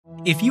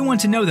If you want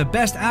to know the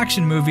best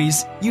action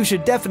movies, you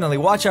should definitely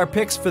watch our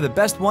picks for the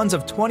best ones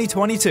of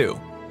 2022.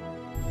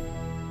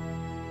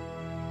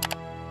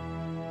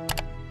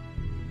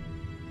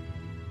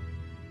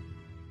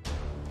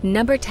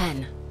 Number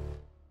 10.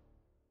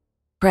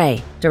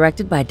 Prey,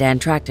 directed by Dan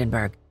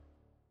Trachtenberg.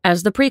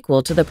 As the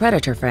prequel to the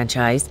Predator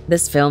franchise,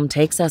 this film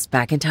takes us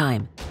back in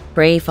time.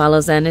 Prey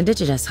follows an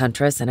indigenous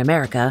huntress in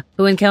America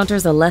who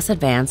encounters a less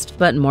advanced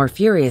but more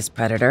furious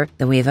predator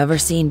than we've ever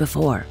seen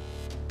before.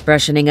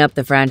 Freshening up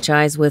the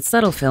franchise with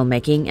subtle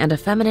filmmaking and a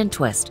feminine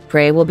twist,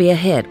 Prey will be a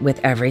hit with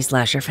every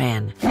slasher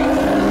fan.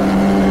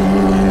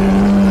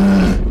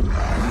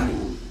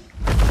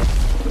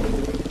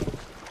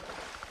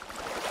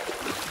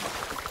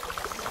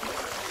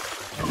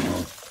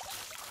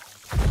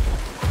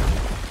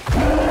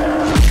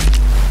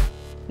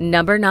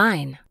 Number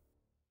 9.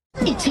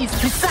 It is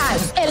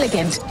precise,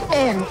 elegant,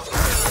 and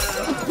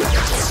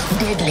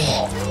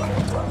deadly.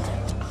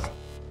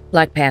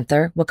 Black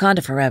Panther,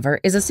 Wakanda Forever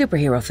is a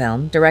superhero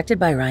film directed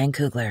by Ryan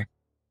Coogler.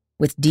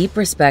 With deep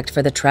respect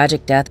for the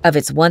tragic death of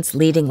its once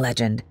leading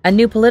legend and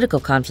new political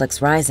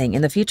conflicts rising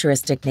in the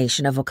futuristic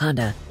nation of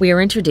Wakanda, we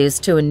are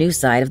introduced to a new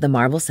side of the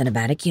Marvel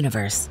Cinematic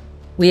Universe.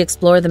 We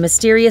explore the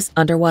mysterious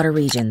underwater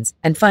regions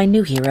and find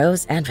new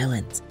heroes and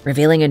villains,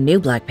 revealing a new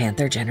Black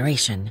Panther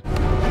generation.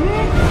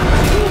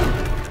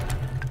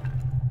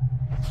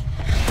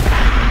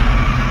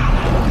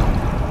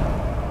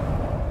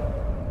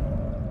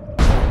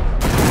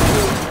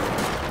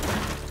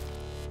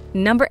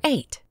 Number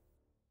 8.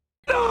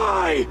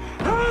 I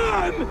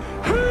am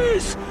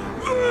his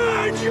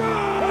vengeance!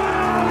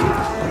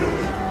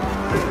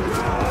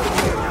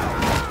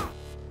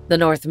 The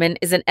Northman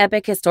is an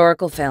epic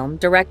historical film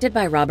directed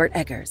by Robert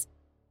Eggers,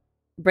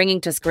 bringing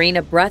to screen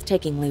a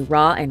breathtakingly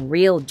raw and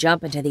real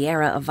jump into the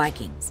era of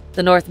Vikings.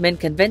 The Northman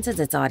convinces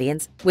its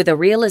audience with a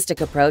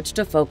realistic approach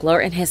to folklore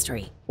and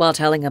history, while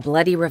telling a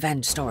bloody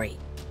revenge story.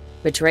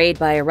 Betrayed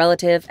by a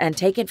relative and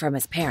taken from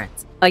his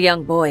parents, a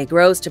young boy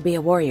grows to be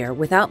a warrior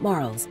without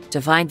morals,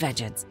 to find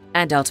vengeance,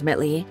 and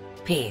ultimately,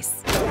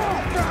 peace.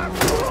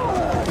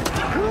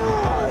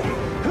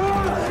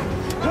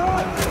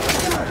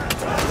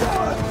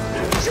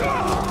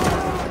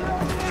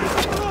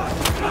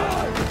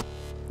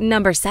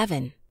 Number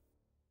 7.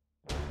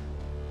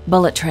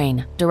 Bullet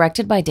Train,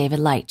 directed by David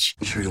Leitch.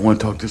 You sure you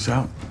want to talk this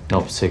out?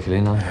 Not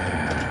particularly, no.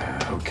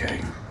 Okay.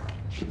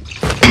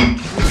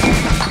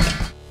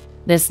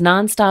 This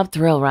non-stop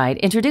thrill ride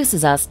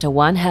introduces us to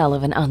one hell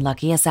of an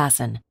unlucky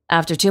assassin.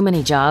 After too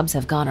many jobs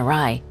have gone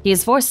awry, he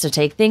is forced to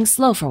take things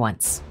slow for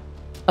once.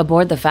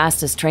 Aboard the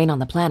fastest train on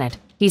the planet,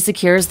 he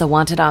secures the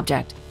wanted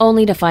object,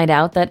 only to find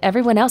out that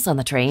everyone else on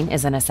the train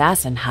is an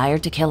assassin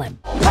hired to kill him.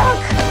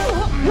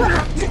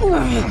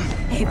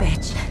 Hey,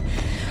 bitch.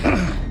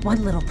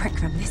 One little prick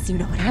from this, you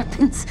know what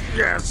happens?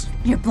 Yes!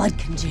 Your blood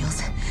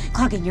congeals,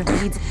 clogging your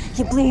veins.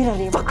 You bleed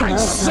on your fucking I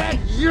said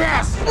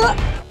yes!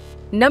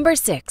 Number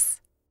 6.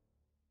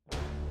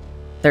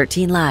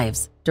 13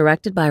 Lives,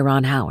 directed by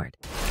Ron Howard.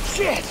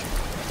 Shit!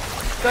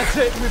 That's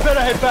it, we better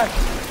head back.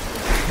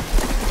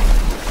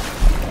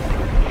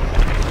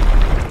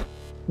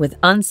 With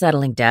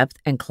unsettling depth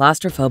and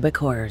claustrophobic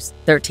horrors,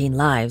 13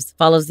 Lives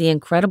follows the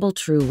incredible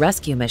true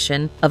rescue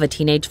mission of a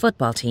teenage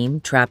football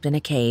team trapped in a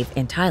cave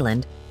in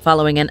Thailand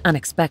following an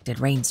unexpected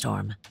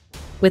rainstorm.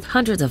 With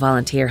hundreds of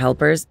volunteer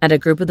helpers and a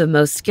group of the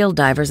most skilled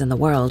divers in the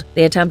world,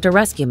 they attempt a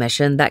rescue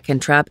mission that can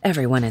trap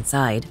everyone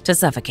inside to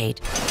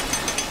suffocate.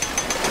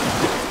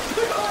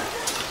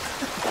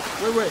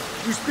 Wait,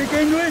 you speak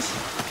English?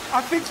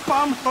 I fix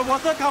pump, but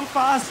water come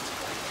fast.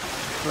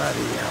 Bloody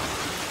hell.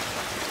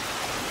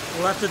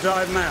 We'll have to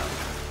dive him out.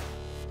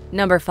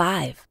 Number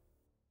 5.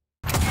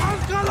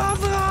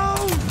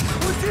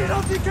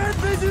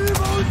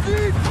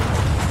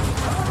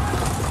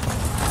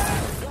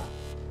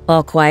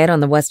 All Quiet on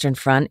the Western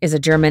Front is a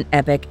German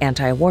epic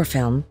anti-war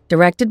film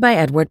directed by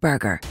Edward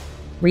Berger.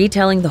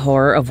 Retelling the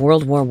horror of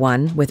World War I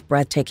with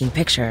breathtaking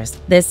pictures,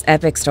 this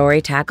epic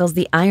story tackles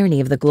the irony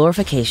of the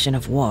glorification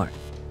of war.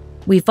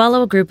 We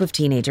follow a group of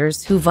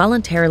teenagers who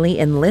voluntarily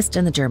enlist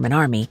in the German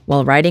army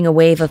while riding a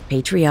wave of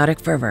patriotic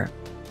fervor.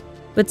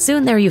 But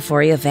soon their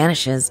euphoria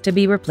vanishes to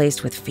be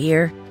replaced with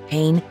fear,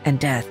 pain, and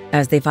death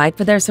as they fight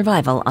for their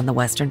survival on the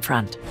Western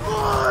Front.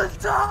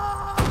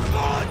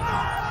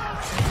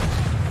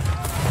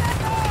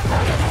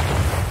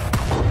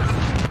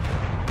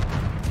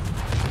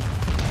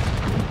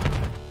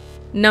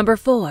 Number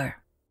 4.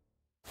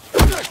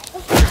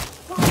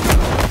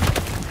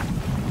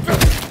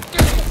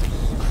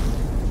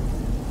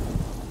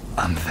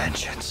 I'm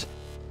vengeance.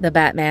 The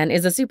Batman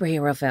is a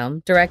superhero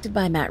film directed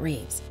by Matt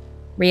Reeves,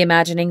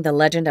 reimagining the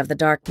legend of the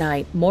Dark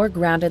Knight more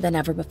grounded than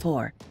ever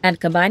before, and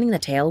combining the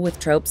tale with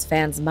tropes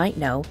fans might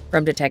know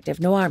from detective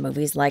noir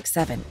movies like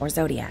Seven or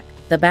Zodiac.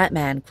 The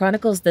Batman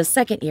chronicles the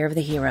second year of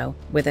the hero,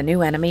 with a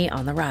new enemy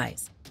on the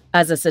rise.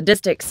 As a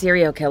sadistic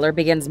serial killer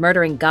begins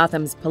murdering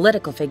Gotham's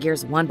political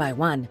figures one by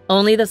one,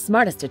 only the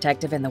smartest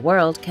detective in the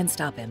world can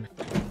stop him.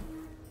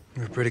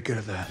 You're pretty good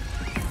at that.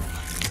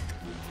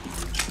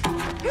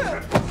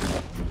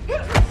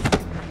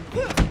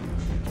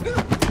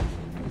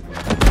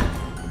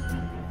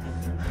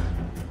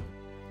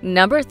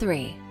 Number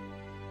 3.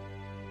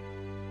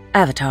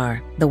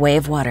 Avatar: The Way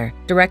of Water,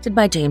 directed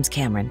by James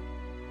Cameron.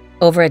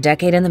 Over a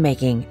decade in the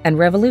making and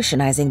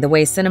revolutionizing the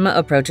way cinema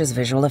approaches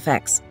visual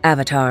effects,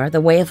 Avatar: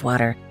 The Way of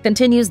Water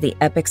continues the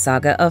epic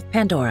saga of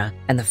Pandora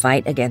and the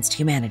fight against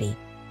humanity.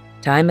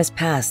 Time has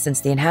passed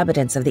since the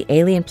inhabitants of the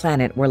alien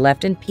planet were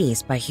left in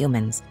peace by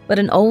humans, but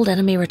an old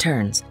enemy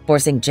returns,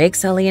 forcing Jake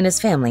Sully and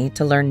his family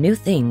to learn new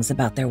things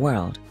about their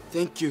world.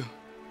 Thank you.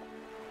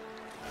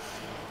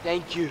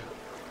 Thank you.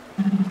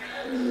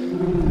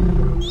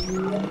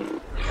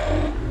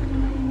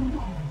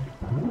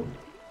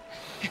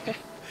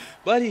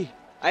 Buddy,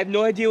 I have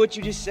no idea what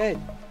you just said.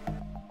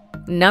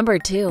 Number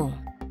 2.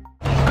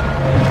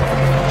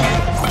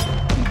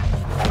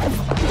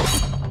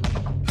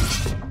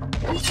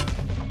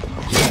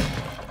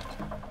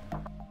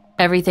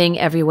 Everything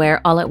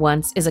Everywhere All at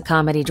Once is a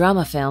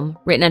comedy-drama film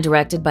written and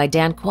directed by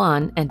Dan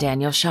Kwan and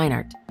Daniel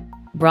Scheinert.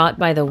 Brought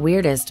by the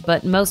weirdest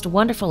but most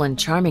wonderful and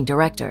charming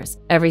directors,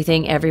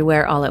 Everything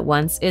Everywhere All at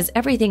Once is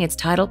everything its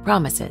title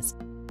promises.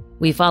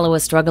 We follow a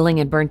struggling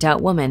and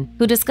burnt-out woman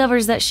who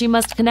discovers that she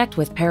must connect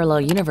with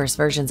parallel universe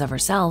versions of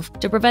herself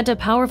to prevent a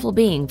powerful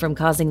being from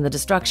causing the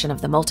destruction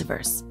of the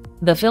multiverse.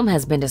 The film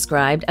has been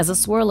described as a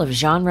swirl of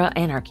genre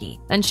anarchy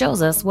and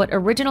shows us what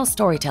original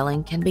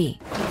storytelling can be.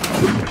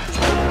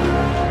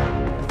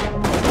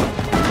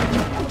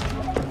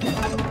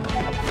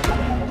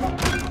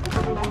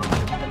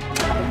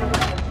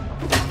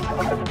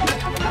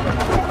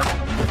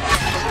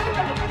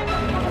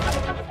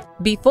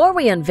 Before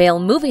we unveil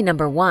movie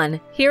number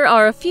 1, here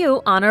are a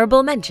few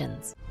honorable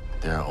mentions.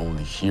 There are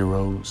only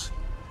heroes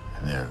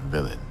and there are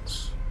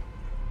villains.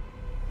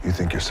 You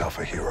think yourself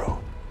a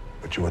hero,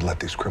 but you would let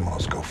these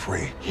criminals go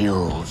free.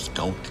 Heroes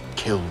don't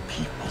kill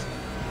people.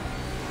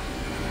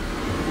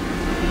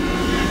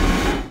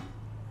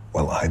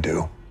 Well, I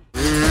do.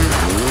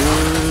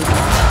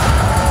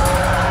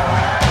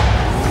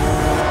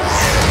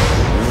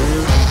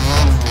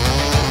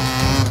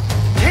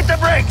 Hit the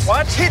brakes!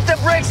 What? Hit the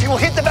brakes! He will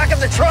hit the back of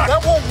the truck!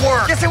 That won't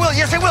work! Yes, it will!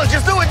 Yes, it will!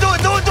 Just do it! Do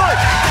it! Do it! Do it!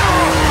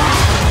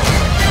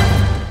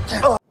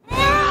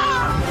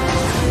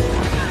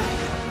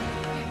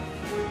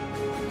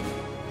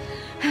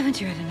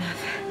 Haven't you had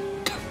enough?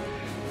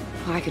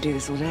 Oh, I could do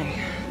this all day.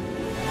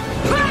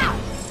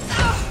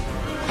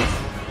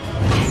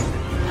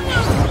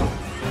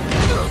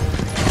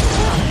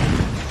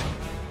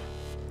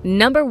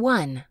 Number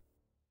 1.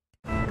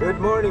 Good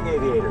morning,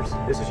 aviators.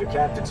 This is your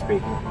captain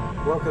speaking.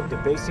 Welcome to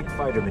Basic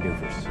Fighter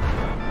Maneuvers.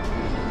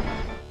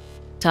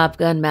 Top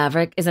Gun: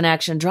 Maverick is an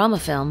action drama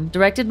film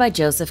directed by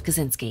Joseph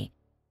Kosinski.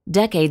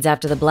 Decades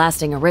after the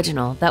blasting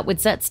original that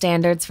would set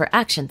standards for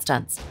action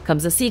stunts,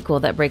 comes a sequel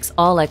that breaks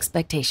all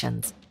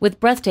expectations. With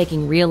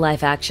breathtaking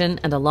real-life action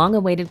and a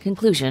long-awaited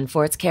conclusion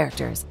for its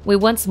characters, we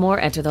once more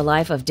enter the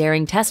life of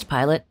daring test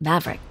pilot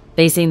Maverick.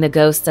 Facing the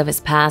ghosts of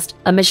his past,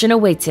 a mission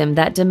awaits him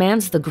that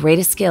demands the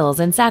greatest skills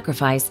and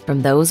sacrifice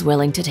from those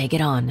willing to take it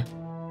on.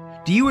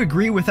 Do you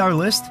agree with our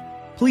list?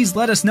 Please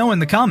let us know in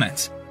the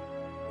comments.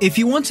 If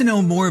you want to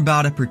know more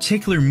about a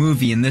particular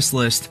movie in this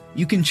list,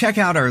 you can check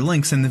out our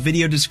links in the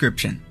video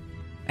description.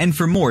 And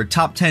for more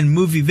top 10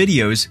 movie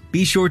videos,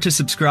 be sure to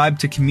subscribe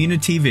to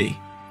communiTV.